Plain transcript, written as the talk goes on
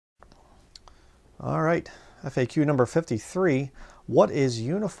All right, FAQ number 53. What is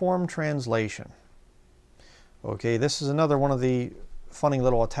uniform translation? Okay, this is another one of the funny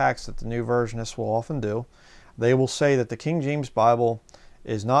little attacks that the new versionists will often do. They will say that the King James Bible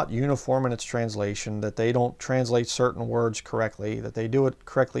is not uniform in its translation, that they don't translate certain words correctly, that they do it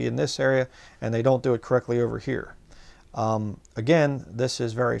correctly in this area and they don't do it correctly over here. Again, this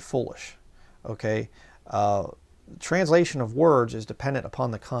is very foolish. Okay, translation of words is dependent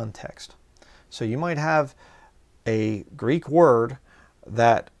upon the context. So you might have a Greek word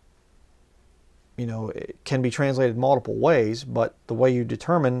that it can be translated multiple ways, but the way you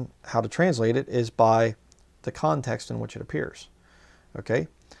determine how to translate it is by the context in which it appears. Okay,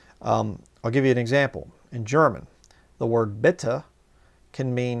 I'll give you an example. In German, the word bitte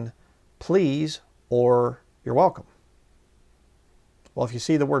can mean please or you're welcome. Well, if you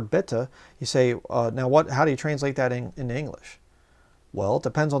see the word bitte, you say, now how do you translate that into English? Well, it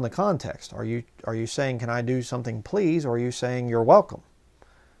depends on the context. Are you saying, can I do something please, or are you saying you're welcome?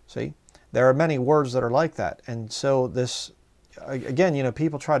 See, there are many words that are like that. And so this, again,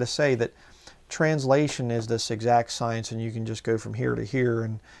 people try to say that translation is this exact science and you can just go from here to here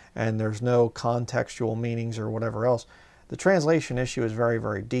and there's no contextual meanings or whatever else. The translation issue is very,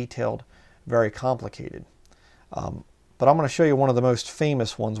 very detailed, very complicated. But I'm going to show you one of the most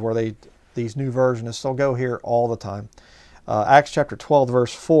famous ones where these new versionists, they'll go here all the time. Acts chapter 12,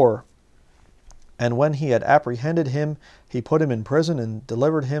 verse 4. And when he had apprehended him, he put him in prison and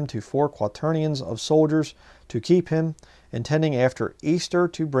delivered him to 4 quaternions of soldiers to keep him, intending after Easter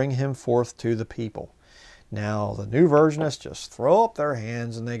to bring him forth to the people. Now, the new versionists just throw up their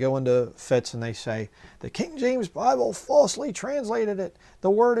hands and they go into fits and they say, the King James Bible falsely translated it.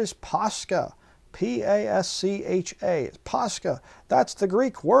 The word is Pascha. P-A-S-C-H-A. It's Pascha. That's the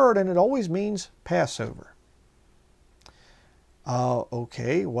Greek word and it always means Passover.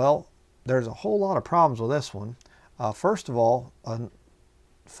 Okay, well, there's a whole lot of problems with this one. First of all, a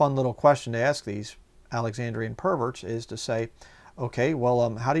fun little question to ask these Alexandrian perverts is to say, okay,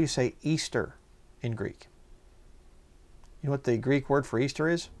 well, how do you say Easter in Greek? You know what the Greek word for Easter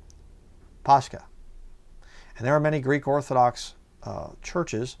is? Pascha. And there are many Greek Orthodox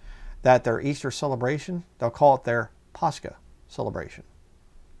churches that their Easter celebration, they'll call it their Pascha celebration.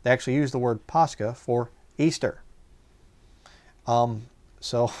 They actually use the word Pascha for Easter.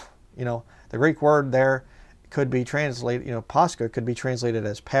 So, the Greek word there could be translated, Pascha could be translated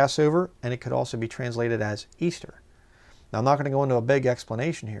as Passover, and it could also be translated as Easter. Now, I'm not going to go into a big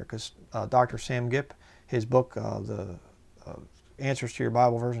explanation here because Dr. Sam Gipp, his book, the Answers to Your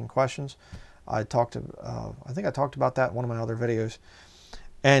Bible Version Questions, I think I talked about that in one of my other videos.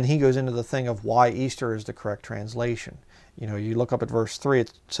 And he goes into the thing of why Easter is the correct translation. You look up at verse 3,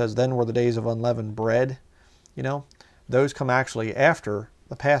 it says, then were the days of unleavened bread. Those come actually after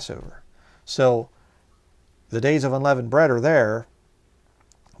the Passover. So the days of unleavened bread are there,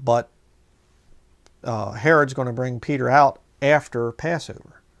 but Herod's going to bring Peter out after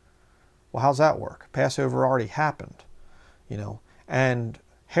Passover. Well, how's that work? Passover already happened, and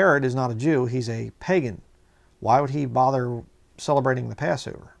Herod is not a Jew, he's a pagan. Why would he bother celebrating the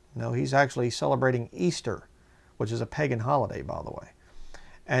Passover? No, he's actually celebrating Easter, which is a pagan holiday, by the way.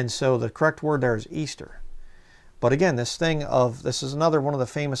 And so the correct word there is Easter. But again, this is another one of the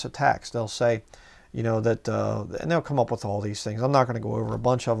famous attacks. They'll say, that, and they'll come up with all these things. I'm not going to go over a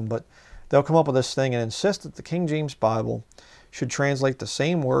bunch of them, but they'll come up with this thing and insist that the King James Bible should translate the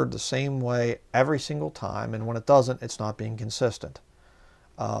same word the same way every single time. And when it doesn't, it's not being consistent.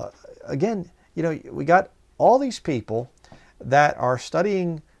 Again, we got all these people that are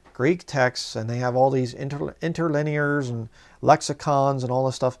studying Greek texts and they have all these interlinears and lexicons and all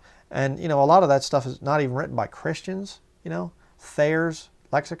this stuff. And, a lot of that stuff is not even written by Christians, Thayer's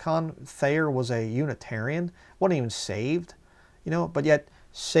lexicon. Thayer was a Unitarian, wasn't even saved, but yet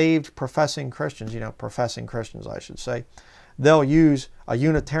saved professing Christians, professing Christians, I should say, they'll use a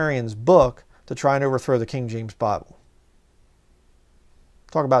Unitarian's book to try and overthrow the King James Bible.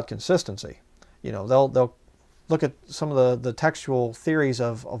 Talk about consistency. They'll look at some of the textual theories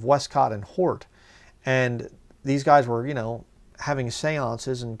of Westcott and Hort, and these guys were, having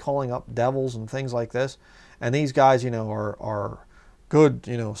seances and calling up devils and things like this. And these guys, are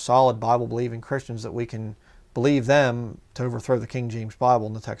good, solid Bible-believing Christians that we can believe them to overthrow the King James Bible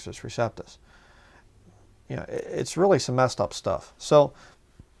and the Textus Receptus. It's really some messed up stuff. So,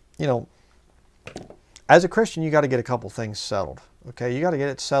 as a Christian, you got to get a couple things settled. Okay, you got to get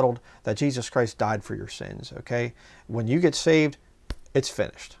it settled that Jesus Christ died for your sins. Okay, when you get saved, it's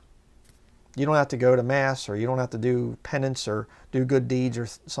finished. You don't have to go to Mass, or you don't have to do penance or do good deeds or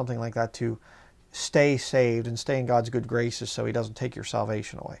something like that to stay saved and stay in God's good graces so he doesn't take your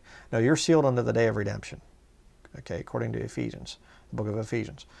salvation away. No, you're sealed unto the day of redemption. Okay, according to Ephesians, the book of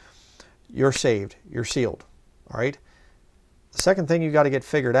Ephesians. You're saved. You're sealed. All right? The second thing you got to get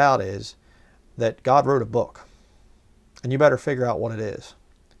figured out is that God wrote a book. And you better figure out what it is.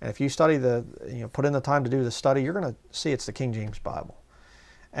 And if you study put in the time to do the study, you're going to see it's the King James Bible.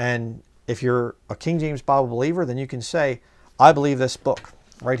 And if you're a King James Bible believer, then you can say, I believe this book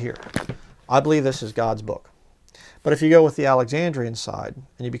right here. I believe this is God's book. But if you go with the Alexandrian side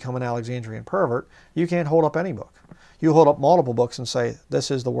and you become an Alexandrian pervert, you can't hold up any book. You hold up multiple books and say,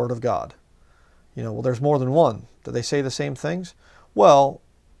 this is the Word of God. Well, there's more than one. Do they say the same things? Well,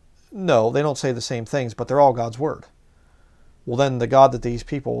 no, they don't say the same things, but they're all God's Word. Well, then the God that these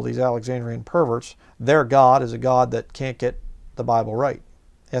people, these Alexandrian perverts, their God is a God that can't get the Bible right.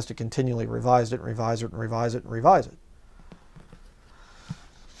 He has to continually revise it and revise it and revise it and revise it.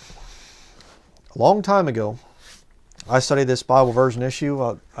 A long time ago, I studied this Bible version issue.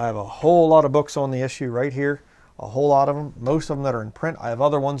 I have a whole lot of books on the issue right here, a whole lot of them, most of them that are in print. I have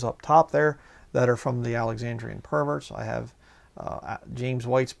other ones up top there that are from the Alexandrian perverts. I have James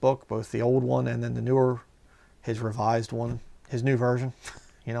White's book, both the old one and then the newer, his revised one, his new version,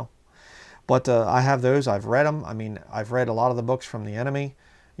 But I have those. I've read them. I mean, I've read a lot of the books from the enemy,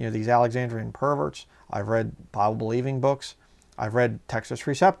 these Alexandrian perverts. I've read Bible-believing books. I've read Textus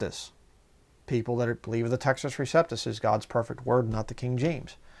Receptus. People that believe the Textus Receptus is God's perfect word, not the King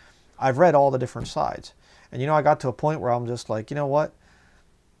James. I've read all the different sides. And I got to a point where I'm just like, you know what?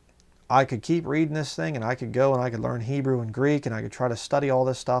 I could keep reading this thing and I could go and I could learn Hebrew and Greek and I could try to study all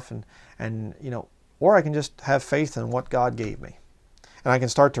this stuff and or I can just have faith in what God gave me. And I can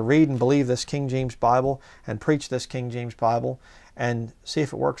start to read and believe this King James Bible and preach this King James Bible and see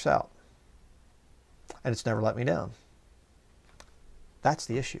if it works out. And it's never let me down. That's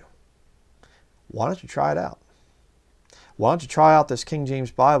the issue. Why don't you try it out? Why don't you try out this King James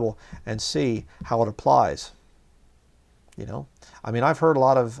Bible and see how it applies? I mean, I've heard a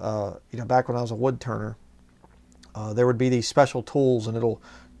lot of, back when I was a wood turner, there would be these special tools and it'll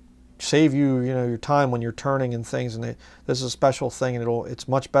save you, your time when you're turning and things. And this is a special thing and it's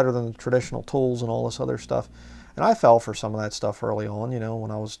much better than the traditional tools and all this other stuff. And I fell for some of that stuff early on,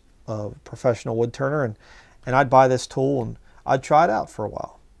 when I was a professional wood turner. And I'd buy this tool and I'd try it out for a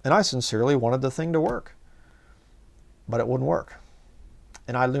while. And I sincerely wanted the thing to work, but it wouldn't work.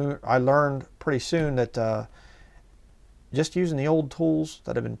 And I learned pretty soon that just using the old tools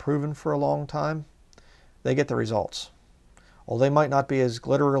that have been proven for a long time, they get the results. Well, they might not be as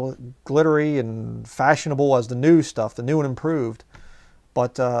glittery and fashionable as the new stuff, the new and improved,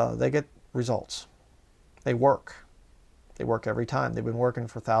 but they get results. They work. They work every time. They've been working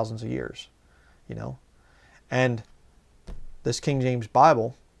for thousands of years, And this King James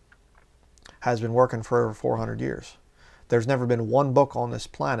Bible has been working for over 400 years. There's never been one book on this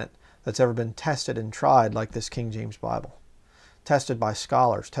planet that's ever been tested and tried like this King James Bible. Tested by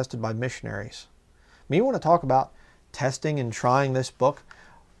scholars, tested by missionaries. I mean, you want to talk about testing and trying this book?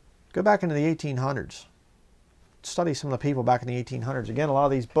 Go back into the 1800s. Study some of the people back in the 1800s. Again, a lot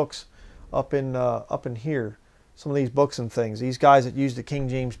of these books up in here, some of these books and things, these guys that used the King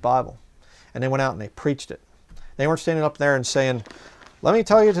James Bible, and they went out and they preached it. They weren't standing up there and saying, let me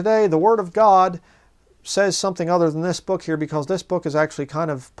tell you today, the Word of God says something other than this book here because this book is actually kind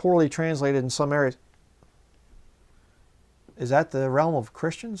of poorly translated in some areas. Is that the realm of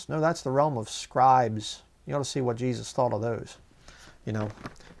Christians? No, that's the realm of scribes. You ought to see what Jesus thought of those.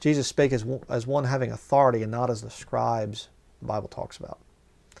 Jesus spake as one having authority and not as the scribes the Bible talks about.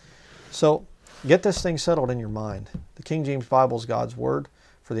 So get this thing settled in your mind. The King James Bible is God's Word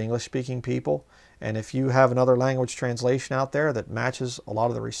for the English-speaking people. And if you have another language translation out there that matches a lot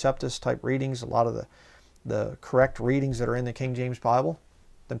of the Receptus type readings, a lot of the correct readings that are in the King James Bible,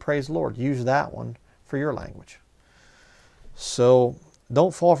 then praise the Lord. Use that one for your language. So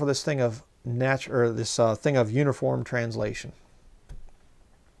don't fall for this thing of thing of uniform translation.